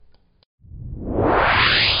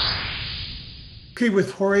Okay,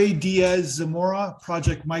 with Jorge Diaz Zamora,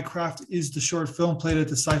 Project Minecraft is the short film played at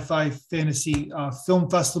the Sci-Fi Fantasy Film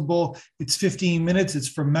Festival. It's 15 minutes. It's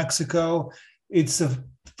from Mexico. It's a,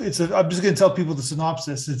 I'm just going to tell people the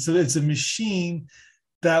synopsis. It's a machine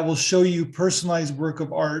that will show you personalized work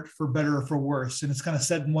of art for better or for worse. And it's kind of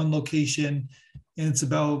set in one location. And it's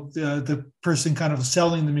about the person kind of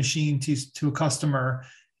selling the machine to a customer.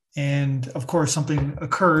 And of course, something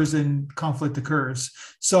occurs and conflict occurs.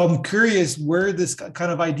 So I'm curious where this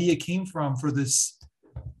kind of idea came from for this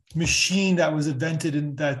machine that was invented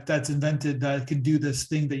and that's invented that can do this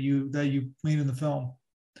thing that you made in the film.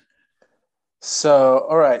 So,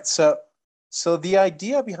 all right. So the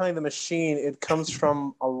idea behind the machine, it comes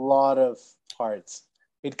from a lot of parts.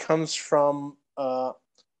 It comes from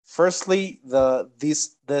firstly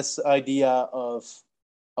this idea of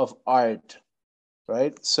art,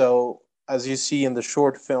 right? So as you see in the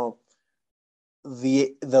short film,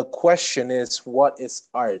 the question is, what is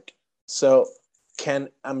art? So can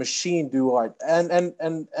a machine do art? And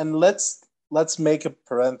let's make a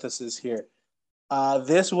parenthesis here.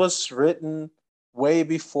 This was written way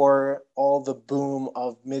before all the boom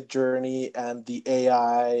of Midjourney and the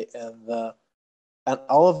AI and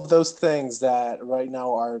all of those things that right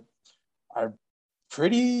now are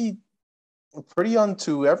pretty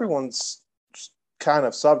onto everyone's kind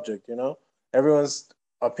of subject. Everyone's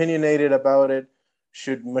opinionated about it.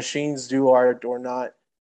 Should machines do art or not?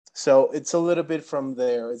 So it's a little bit from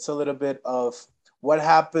there. It's a little bit of what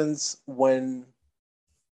happens when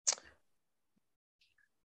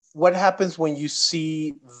you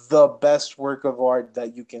see the best work of art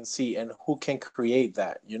that you can see, and who can create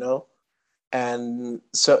that. And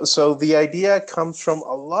so the idea comes from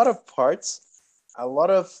a lot of parts, a lot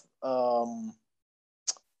of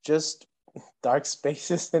just dark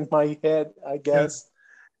spaces in my head, I Yeah. guess.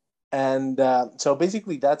 And so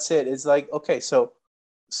basically that's it. It's like, okay, so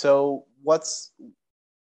what's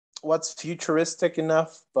futuristic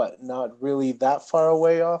enough but not really that far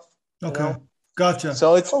away off you Okay. know Gotcha.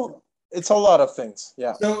 so it's a lot of things.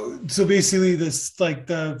 Yeah. So basically this like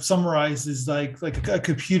the summarize is like a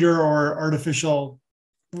computer or artificial,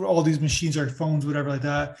 all these machines or phones, whatever like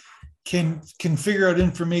that, can figure out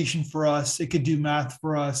information for us. It could do math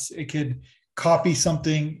for us. It could copy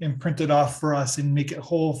something and print it off for us and make it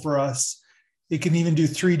whole for us. It can even do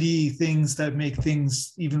 3D things that make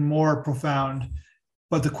things even more profound.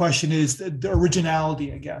 But the question is the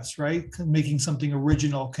originality, I guess, right? Making something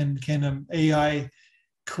original. Can an AI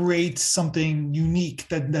create something unique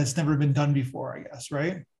that's never been done before, I guess,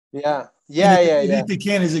 right? Yeah, And yeah, yeah, yeah, if it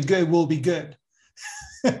can, is it good? It will be good.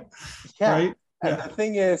 yeah. Right? And Yeah. the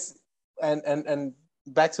thing is, and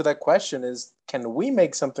back to that question is, can we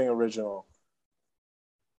make something original?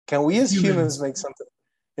 Can we as humans Humans. make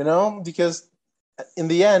something? Because in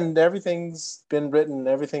the end, everything's been written,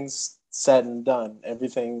 everything's said and done,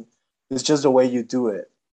 everything is just the way you do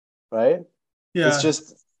it, right? It's Yeah.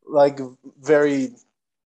 just like very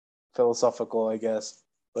philosophical, I guess.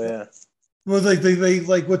 But yeah. Well, like they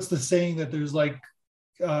like what's the saying that there's like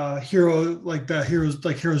hero like the heroes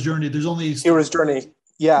like hero's journey. There's only Hero's journey.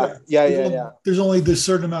 Yeah, yeah, yeah, yeah, yeah, there's only this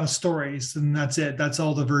certain amount of stories, and that's it. That's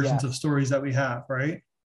all the yeah. versions of stories that we have, right?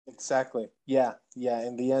 Exactly. Yeah, yeah.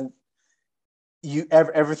 In the end,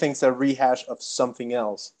 everything's a rehash of something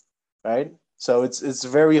else, right? So it's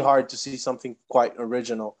very hard to see something quite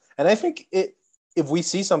original. And I think if we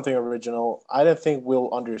see something original, I don't think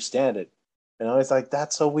we'll understand it. It's like,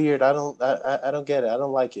 that's so weird. I don't get it. I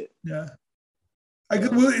don't like it. Yeah. You know?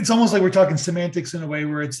 Well, it's almost like we're talking semantics in a way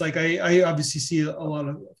where it's like I obviously see a lot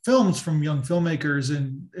of films from young filmmakers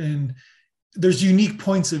and there's unique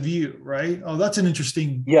points of view, right? Oh, that's an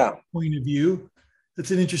interesting Yeah. point of view.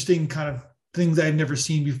 That's an interesting kind of thing that I've never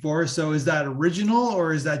seen before. So is that original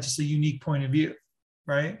or is that just a unique point of view,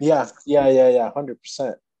 right? Yeah. Yeah. Yeah. Yeah.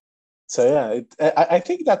 100%. So yeah, I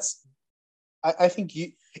think I think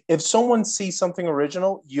if someone sees something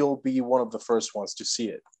original, you'll be one of the first ones to see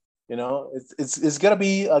it. It's gonna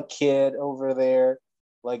be a kid over there,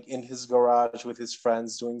 like in his garage with his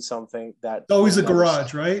friends doing something that It's always you'll a never see.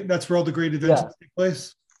 garage, right? That's where all the great Yeah, inventions take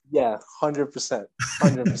place. yeah, 100%,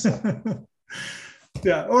 100%.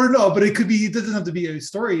 Yeah, or no, but it could be. It doesn't have to be a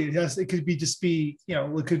story. It could be just be.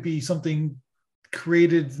 It could be something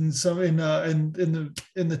created in some in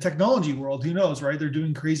the technology world. Who knows, right? They're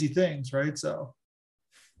doing crazy things, right? So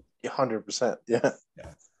 100%. Yeah,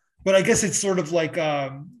 yeah, but I guess it's sort of like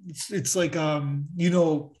it's like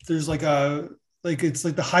there's like a like it's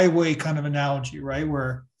like the highway kind of analogy, right?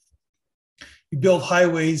 Where you build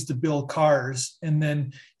highways to build cars, and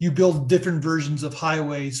then you build different versions of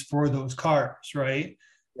highways for those cars, right?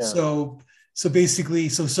 yeah, So So basically,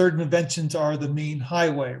 so certain inventions are the main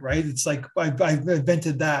highway, right? It's like I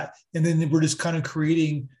invented that, and then we're just kind of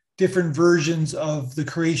creating different versions of the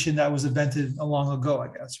creation that was invented a long ago, I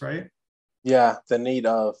guess, right? Yeah, the need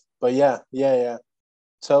of. But yeah, yeah, yeah.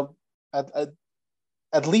 So at,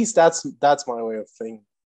 at least that's my way of thinking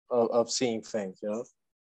of seeing things, you know?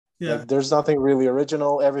 Yeah. Like there's nothing really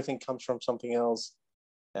original, everything comes from something else.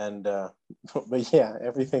 And but yeah,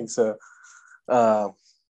 everything's uh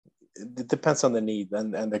it depends on the need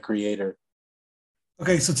and the creator.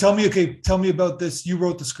 Okay, so tell me about this. You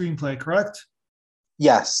wrote the screenplay, correct?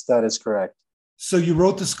 Yes, that is correct. So you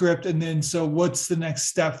wrote the script, and then so what's the next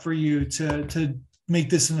step for you to make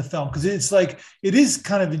this in the film? Because it's like it is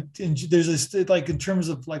kind of there's this like in terms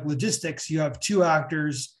of like logistics, you have two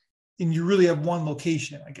actors, and you really have one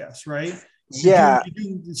location, I guess, right? Yeah,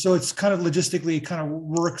 So it's kind of logistically it kind of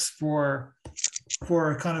works for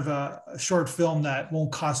kind of a short film that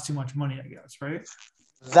won't cost too much money, I guess, right?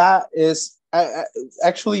 that is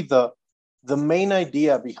actually the main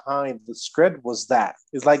idea behind the script was that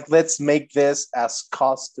it's like let's make this as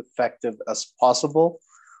cost effective as possible.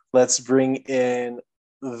 Let's bring in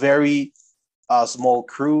very small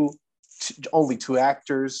crew, only two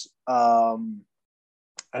actors, and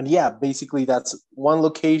yeah, basically that's one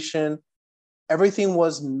location. Everything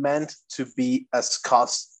was meant to be as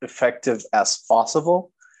cost effective as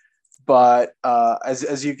possible, but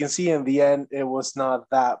as you can see in the end, it was not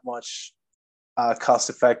that much cost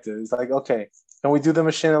effective. It's like, okay, can we do the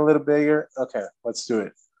machine a little bigger? Okay, let's do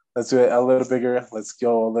it. Let's do it a little bigger. Let's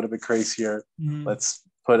go a little bit crazier. Mm-hmm. Let's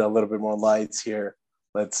put a little bit more lights here.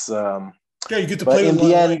 Let's Yeah, you get to but play with in a lot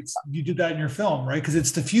the of end, lights. You do that in your film, right? Because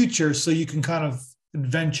it's the future, so you can kind of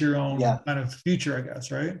invent your own yeah, kind of future, I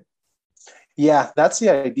guess, right? yeah, that's the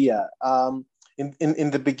idea. In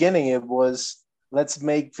the beginning, it was let's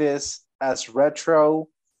make this as retro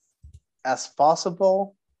as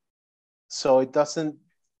possible, so it doesn't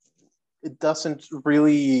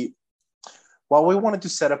really what we wanted to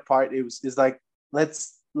set apart. It was is like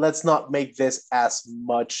let's not make this as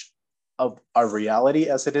much of a reality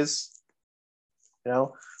as it is, you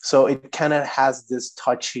know. So it kind of has this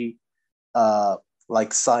touchy, uh, like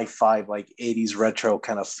sci-fi, like 80s retro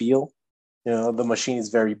kind of feel. You know, the machine is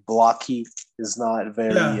very blocky. It's not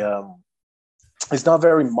very Yeah. it's not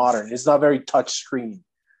very modern. It's not very touch screen.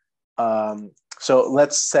 So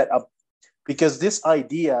let's set up because this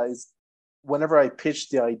idea is whenever I pitch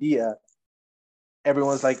the idea,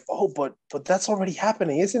 everyone's like, "Oh, but that's already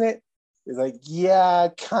happening, isn't it?" It's like, "Yeah,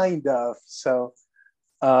 kind of."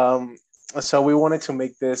 Um, so we wanted to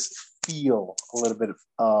make this feel a little bit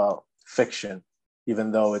of fiction,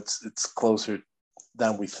 even though it's closer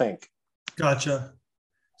than we think. Gotcha.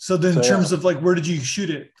 So then, in So yeah. terms of like, where did you shoot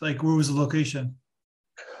it? Like, where was the location?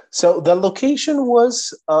 So the location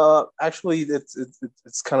was actually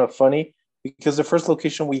it's kind of funny because the first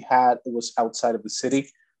location we had it was outside of the city,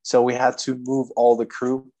 so we had to move all the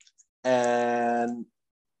crew and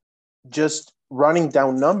just running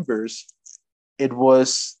down numbers. It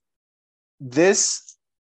was this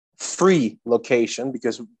free location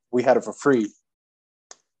because we had it for free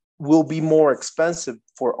will be more expensive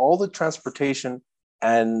for all the transportation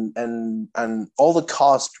and all the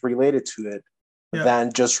cost related to it Yeah.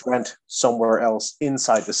 than just rent somewhere else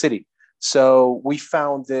inside the city. So we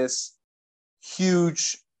found this huge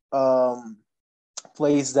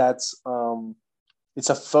place that's it's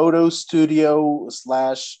a photo studio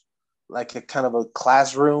slash like a kind of a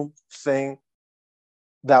classroom thing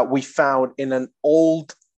that we found in an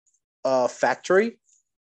old factory.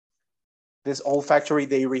 This old factory,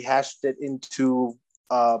 they rehashed it into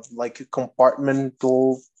like a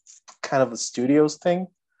compartmental kind of a studios thing.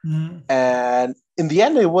 Mhm. And in the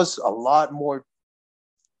end, it was a lot more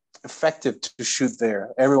effective to shoot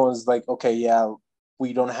there. Everyone's like, okay, yeah,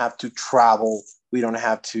 we don't have to travel, we don't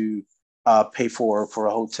have to pay for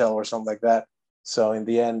a hotel or something like that. So in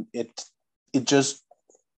the end, it just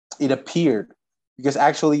it appeared because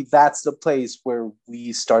actually that's the place where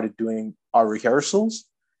we started doing our rehearsals.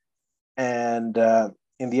 And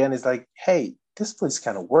in the end, it's like, hey, this place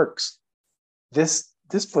kind of works. This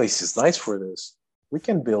place is nice for this. We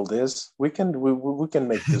can build this. We can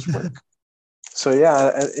make this work. So yeah,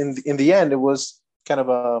 in the end, it was kind of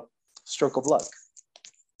a stroke of luck.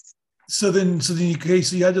 Okay,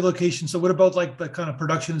 so you had the location. So what about like the kind of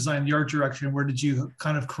production design, the art direction? Where did you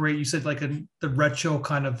kind of create? You said like the retro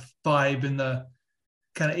kind of vibe and the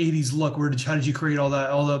kind of 80s look. How did you create all that,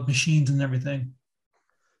 all the machines and everything?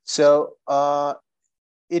 So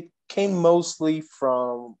it came mostly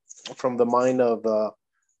from the mind of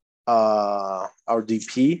our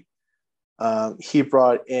DP. He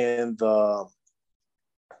brought in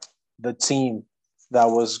the team that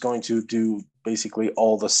was going to do basically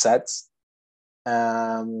all the sets.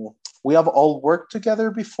 We have all worked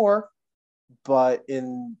together before, but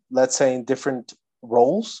in, let's say, in different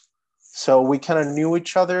roles. So we kind of knew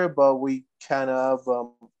each other, but we kind of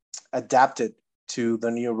adapted to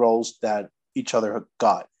the new roles that each other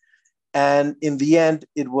got. And in the end,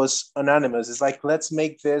 it was unanimous. It's like, let's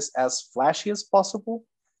make this as flashy as possible.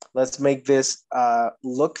 Let's make this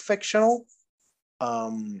look fictional,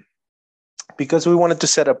 because we wanted to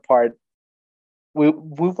set apart. We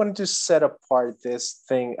wanted to set apart this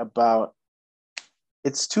thing about,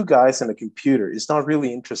 it's two guys and a computer. It's not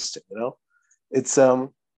really interesting, you know. It's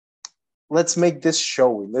let's make this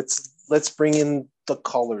showy. Let's bring in the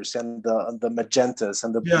colors and the magentas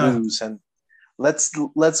and the blues, and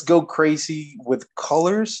let's go crazy with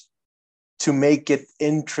colors to make it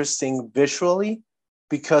interesting visually,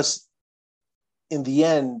 because in the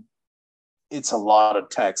end, it's a lot of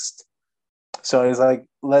text. So it's like,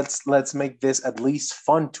 let's make this at least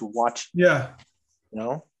fun to watch. Yeah. You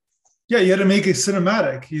know? Yeah, you had to make it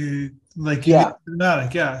cinematic. You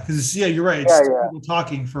cinematic, yeah. Because you're right. It's people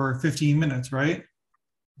talking for 15 minutes, right?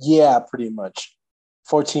 Yeah, pretty much.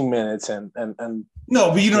 14 minutes and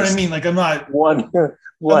no, but you know what I mean? Like, I'm not one I'm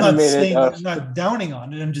not minute saying I'm not downing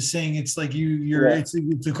on it. I'm just saying it's like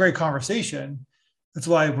it's a great conversation. That's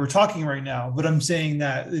why we're talking right now. But I'm saying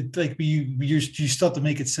that you still have to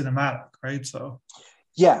make it cinematic, right? So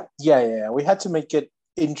yeah. We had to make it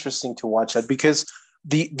interesting to watch it, because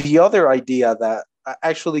the other idea that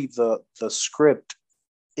actually the script,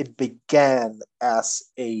 it began as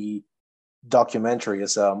a documentary,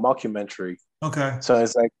 as a mockumentary. Okay. So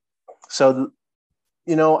it's like,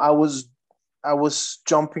 you know, I was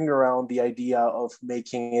jumping around the idea of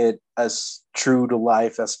making it as true to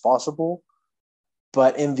life as possible.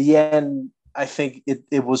 But in the end, I think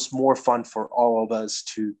it was more fun for all of us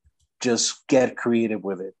to just get creative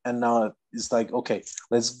with it. And now it's like, okay,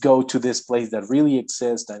 let's go to this place that really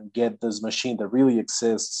exists and get this machine that really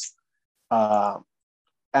exists.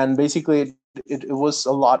 And basically, it was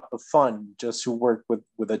a lot of fun just to work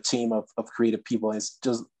with a team of creative people. It's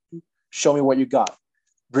just, show me what you got.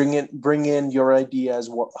 Bring in your ideas.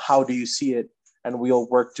 How do you see it? And we'll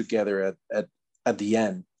work together at the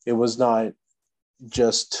end. It was not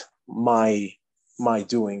just my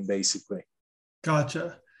doing, basically.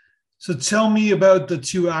 Gotcha. So tell me about the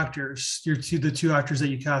two actors, the two actors that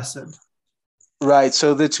you casted. Right.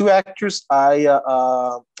 So the two actors, I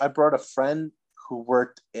brought a friend who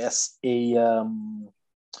worked as a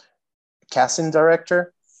casting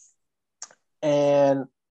director, and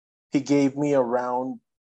he gave me around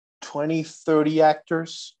 20, 30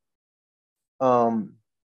 actors.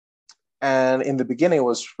 And in the beginning, it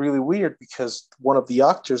was really weird, because one of the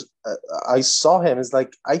actors, I saw him, is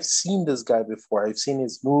like, I've seen this guy before. I've seen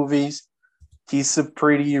his movies. He's a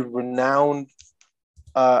pretty renowned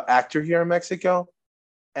actor here in Mexico.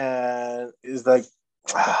 And it's like,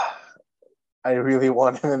 I really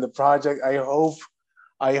want him in the project. I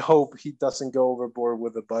hope he doesn't go overboard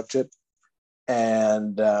with the budget.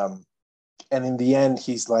 And in the end,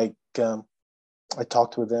 he's like, I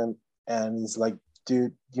talked with him, and he's like,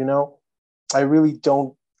 dude, you know, I really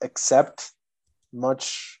don't accept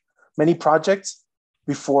many projects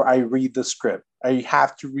before I read the script. I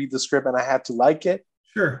have to read the script, and I have to like it.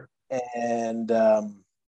 Sure. And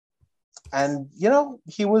you know,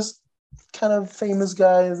 he was kind of famous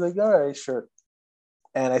guy. He's like, all right, sure.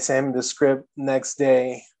 And I sent him the script next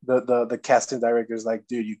day. The casting director is like,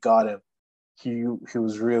 dude, you got him. He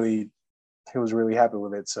was really happy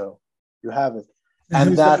with it. So you have it. And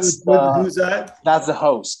who's that? That's the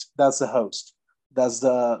host. That's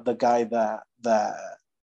the guy that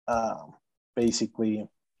basically,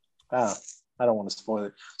 I don't want to spoil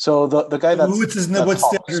it. So the guy what's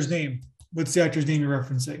the actor's name? What's the actor's name you're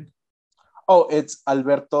referencing? Oh, it's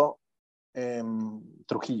Alberto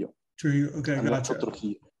Trujillo. Trujillo. Okay, Alberto gotcha.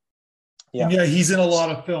 Trujillo. Yeah. And he's in a lot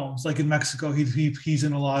of films. Like in Mexico, he's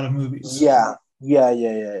in a lot of movies. Yeah. He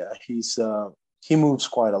moves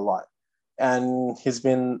quite a lot, and he's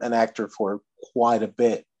been an actor for quite a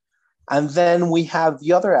bit. And then we have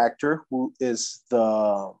the other actor, who is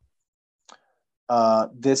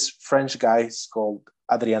this French guy. He's called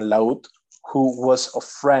Adrien Laut, who was a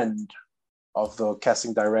friend of the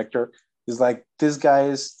casting director. He's like, this guy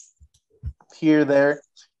is here, there,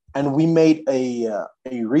 and we made a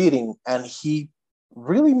reading, and he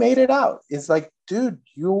really made it out. It's like, dude,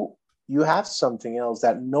 you have something else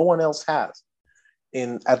that no one else has,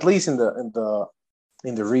 at least in the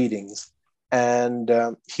readings. And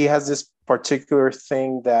he has this particular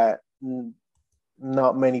thing that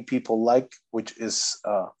not many people like, which is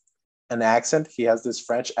an accent. He has this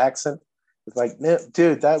French accent. It's like, "No,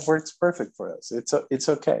 dude, that works perfect for us. It's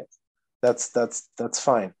okay. That's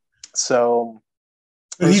fine." So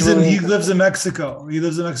it But was really he lives interesting. in Mexico. He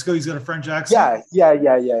lives in Mexico. He's got a French accent.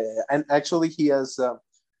 Yeah. And actually, he has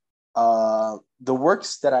the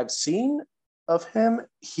works that I've seen of him.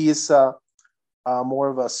 He's more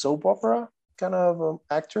of a soap opera kind of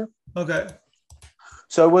actor. Okay.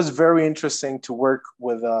 So it was very interesting to work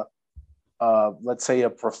with a, let's say, a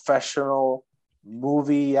professional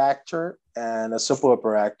movie actor and a soap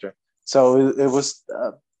opera actor. So it was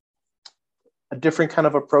a different kind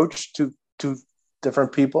of approach to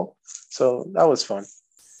different people. So that was fun.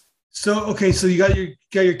 So okay, so you got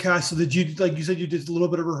your cast. So did you, like you said, you did a little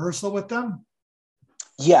bit of rehearsal with them?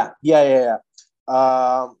 Yeah.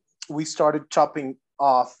 We started chopping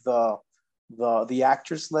off the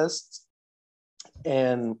actors list,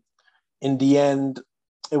 and in the end,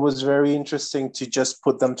 it was very interesting to just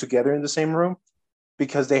put them together in the same room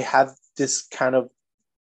because they had this kind of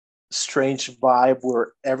strange vibe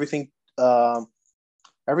where everything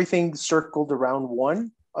circled around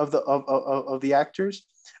one of the actors,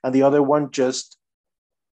 and the other one just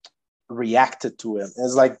reacted to him.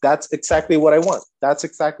 It's like that's exactly what I want. That's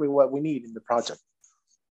exactly what we need in the project.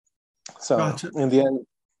 So Gotcha. in the end,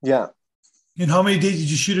 yeah, And how many days did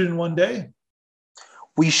you shoot it in one day?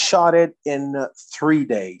 we shot it in 3 3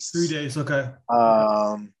 days. days. Okay.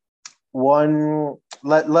 Um, one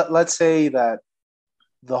let's say that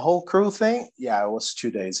the whole crew thing, yeah, it was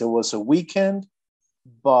 2 days. It was a weekend,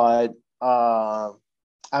 but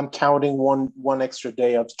I'm counting one extra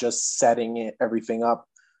day of just setting everything up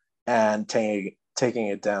and taking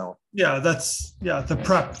it down. Yeah, that's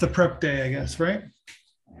the prep day, I guess, right?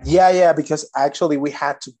 Yeah, because actually we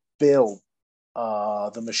had to build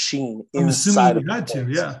the machine I'm assuming inside you of the had to.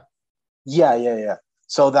 place. Yeah. Yeah.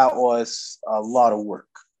 So that was a lot of work,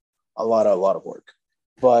 a lot of work.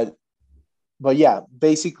 But yeah,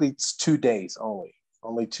 basically it's 2 days only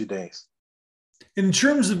 2 days. In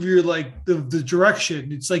terms of your like the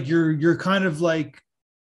direction, it's like you're kind of like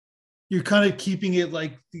you're kind of keeping it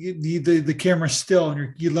like the camera still,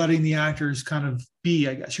 and you're letting the actors kind of be.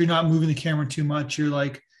 I guess you're not moving the camera too much. You're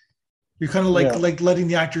kind of Yeah, like letting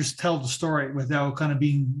the actors tell the story without kind of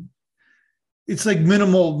being. It's like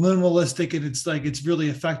minimalistic, and it's like it's really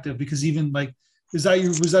effective because even like was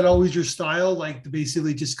that always your style? Like to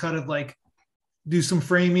basically just kind of like do some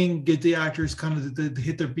framing, get the actors kind of to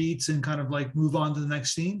hit their beats, and kind of like move on to the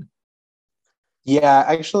next scene. yeah.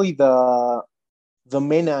 Actually, the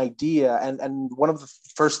main idea and one of the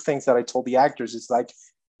first things that I told the actors is like,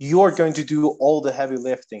 you're going to do all the heavy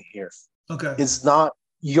lifting here. Okay. It's not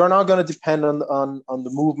You're not going to depend on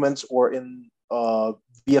the movements or in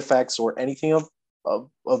VFX or anything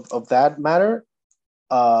of that matter.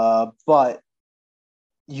 But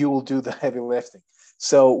you will do the heavy lifting.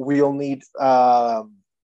 So we'll need.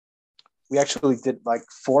 We actually did like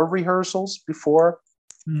 4 rehearsals before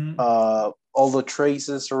Mhm. all the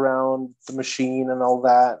traces around the machine and all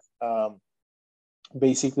that.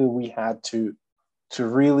 Basically, we had to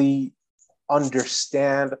really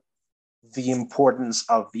understand the importance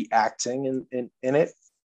of the acting in it,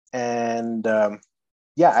 and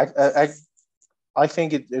yeah, I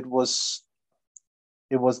think it was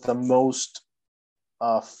the most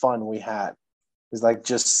fun we had. It's like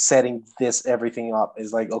just setting this everything up.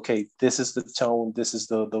 It's like, okay, this is the tone, this is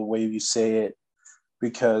the way you say it,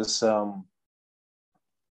 because of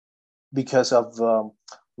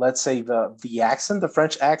let's say the accent, the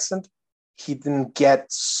French accent, he didn't get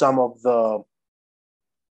some of the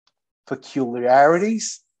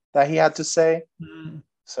peculiarities that he had to say, Mhm.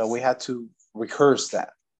 so we had to rehearse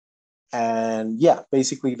that. And yeah,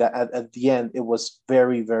 basically that at the end it was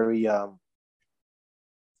very very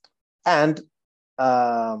and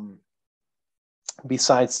um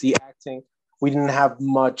besides the acting, we didn't have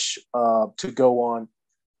much to go on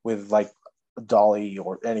with like a dolly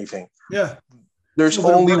or anything. Yeah. A There's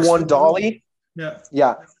little bit of only work one still to do. dolly. Yeah.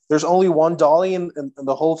 Yeah, there's only one dolly in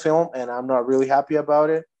the whole film, and I'm not really happy about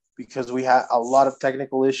it because we had a lot of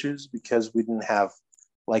technical issues because we didn't have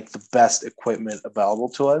like the best equipment available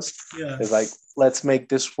to us. Yeah. It's like, let's make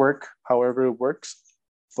this work however it works.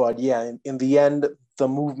 But yeah, in the end, the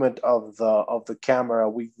movement of the camera,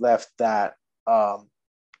 we left that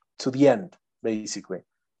to the end, basically.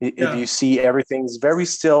 If you Yeah. see, everything's very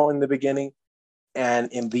still in the beginning, and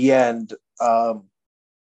in the end,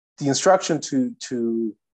 the instruction to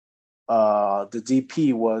the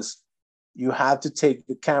DP was, you have to take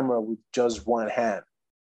the camera with just one hand.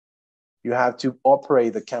 You have to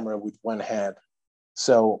operate the camera with one hand.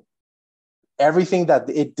 So everything that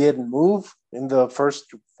it didn't move in the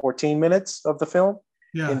first 14 minutes of the film,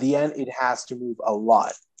 Yeah. in the end, it has to move a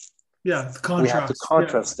lot. Yeah. The We have to contrast. Yeah.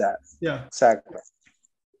 contrast that. Yeah. Exactly.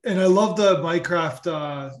 And I love the Minecraft.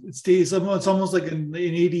 It's almost like an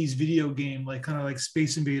 80s video game, like kind of like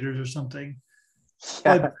Space Invaders or something.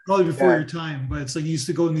 Yeah. Probably before Yeah. your time, but it's like you used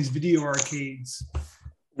to go in these video arcades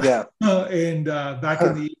Yeah. and back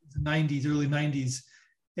in the 90s, early 90s.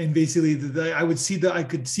 And basically, I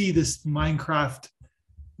could see this Minecraft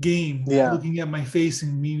game Yeah. looking at my face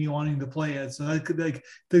and me wanting to play it. So I could like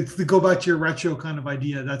to go back to your retro kind of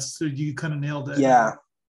idea. That's you kind of nailed it. Yeah.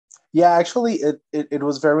 Yeah. Actually, it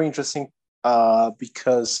was very interesting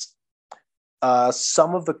because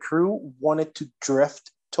some of the crew wanted to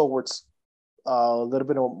drift towards a little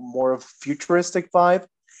bit more of futuristic vibe,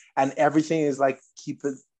 and everything is like keep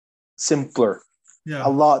it simpler, a Yeah.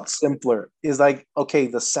 lot simpler. Is like okay,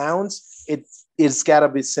 the sounds it's gotta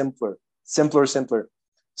be simpler.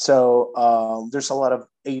 So there's a lot of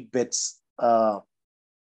 8 bits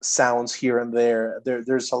sounds here and there.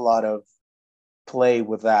 There's a lot of play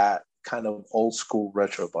with that kind of old school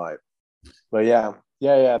retro vibe. But yeah.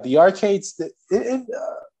 The arcades.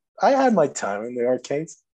 I had my time in the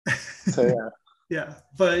arcades. So yeah. Yeah,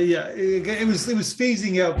 but yeah, it was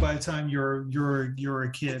phasing out by the time you're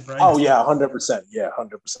a kid, right? Oh yeah, 100%. Yeah,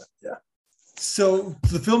 100%. Yeah. So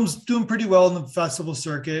the film's doing pretty well in the festival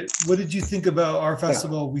circuit. What did you think about our Yeah.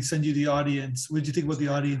 festival? We send you the audience. What did you think about the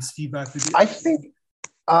audience feedback? I think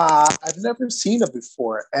I've never seen it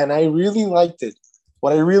before, and I really liked it.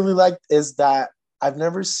 What I really liked is that I've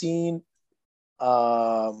never seen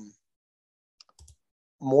um,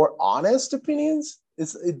 more honest opinions.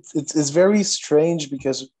 It's very strange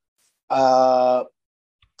because uh,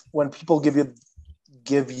 when people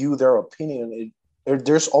give you their opinion,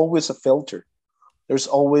 there's always a filter. There's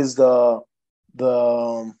always the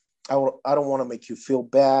I don't want to make you feel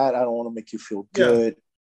bad. I don't want to make you feel Yeah, good.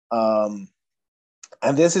 Um,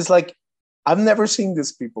 and this is like I've never seen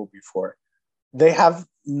these people before. They have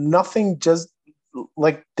nothing. Just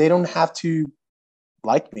like they don't have to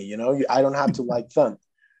like me. I don't have to like them,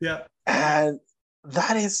 yeah, and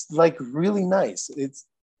that is like really nice. It's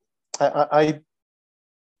I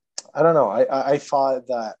don't know. I thought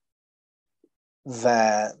that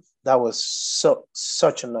that was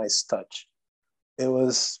such a nice touch. It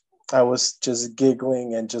was I was just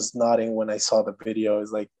giggling and just nodding when I saw the video. It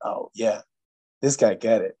was like, oh yeah, this guy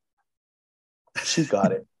get it. She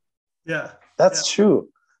got it. yeah, yeah. That's true.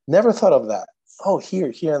 Never thought of that. Oh, here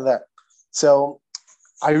and that. So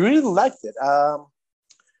I really liked it.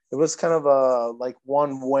 It was kind of a like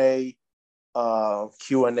one way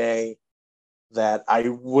Q&A that I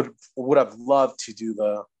would have loved to do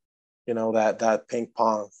that ping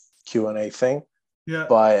pong Q&A thing, Yeah.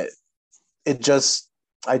 but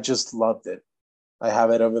I just loved it. I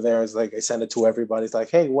have it over there. It's like I send it to everybody. It's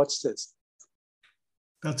like, hey, watch this.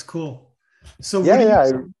 That's cool. So what Yeah, do you?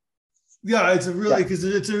 yeah, Yeah, it's a really yeah,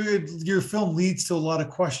 because your film leads to a lot of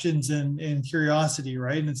questions and curiosity,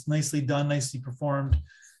 right? And it's nicely done, nicely performed.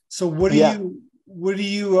 So yeah. what are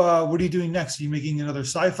you doing next? Are you making another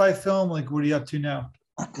sci-fi film? Like what are you up to now?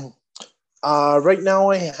 Right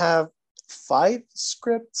now I have 5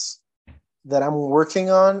 scripts that I'm working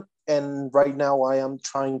on, and right now I am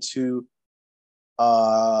trying to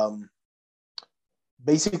um,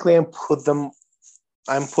 basically I'm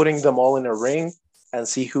putting them all in a ring and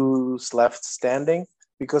see who's left standing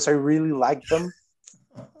because I really like them,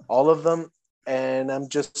 all of them, and I'm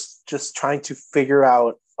just trying to figure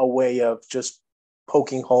out a way of just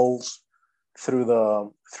poking holes through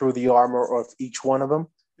the armor of each one of them.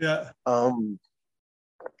 Yeah. Um,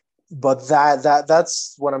 but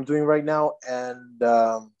that's what I'm doing right now, and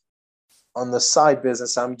on the side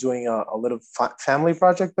business, I'm doing a little family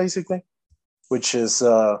project basically, which is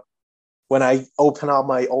when I open up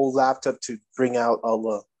my old laptop to bring out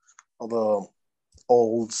all the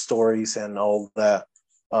old stories and all the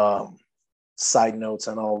um, side notes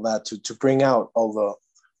and all that to bring out all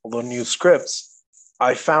the new scripts.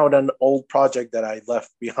 I found an old project that I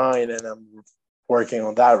left behind, and I'm working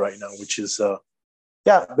on that right now, which is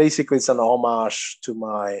basically it's an homage to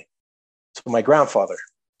my grandfather.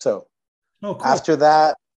 So Oh, cool. after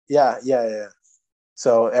that, yeah.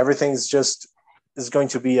 So everything's just is going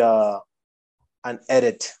to be an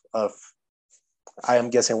edit of I am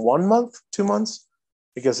guessing 1 month, 2 months,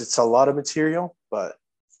 because it's a lot of material. But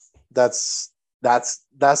that's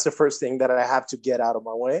the first thing that I have to get out of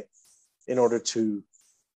my way in order to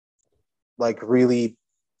like really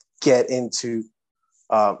get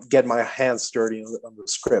my hands dirty on the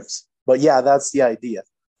scripts. But yeah, that's the idea.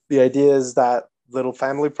 The idea is that little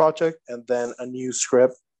family project and then a new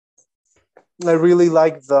script. I really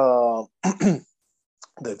like the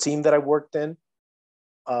the team that I worked in.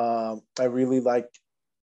 I really liked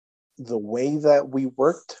the way that we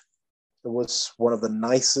worked. It was one of the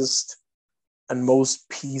nicest and most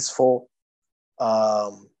peaceful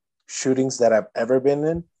shootings that I've ever been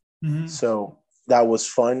in. Mm-hmm. So that was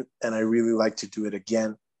fun, and I really like to do it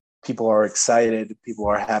again. People are excited. People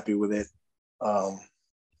are happy with it.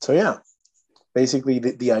 So yeah, basically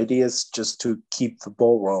the idea is just to keep the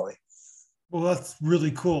ball rolling. Well, that's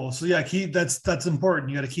really cool. So yeah, that's important.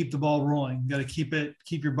 You got to keep the ball rolling. You got to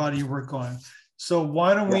keep your body of work going. So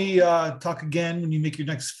why don't we talk again when you make your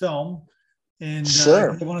next film? And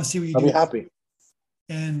sure, I want to see what you I'll do. be happy.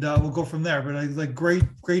 And we'll go from there. But I like great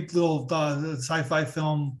little sci-fi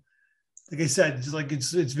film. Like I said,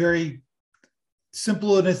 it's very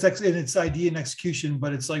simple in its idea and execution,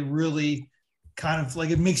 but it's like really kind of like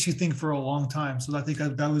it makes you think for a long time. So I think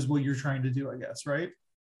that was what you're trying to do, I guess, right?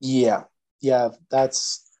 Yeah,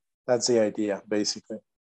 that's the idea, basically.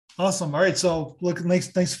 Awesome. All right. So look,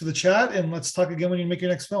 thanks for the chat, and let's talk again when you make your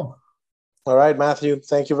next film. All right, Matthew.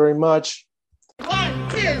 Thank you very much. 1,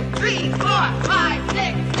 2, 3, 4, 5, 6,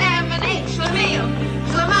 7, 8, Schlemiel,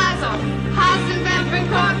 Schlemazel, Hassendampf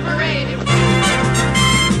Incorporated.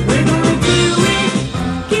 We're gonna do it.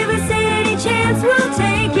 Give us any chance, we'll take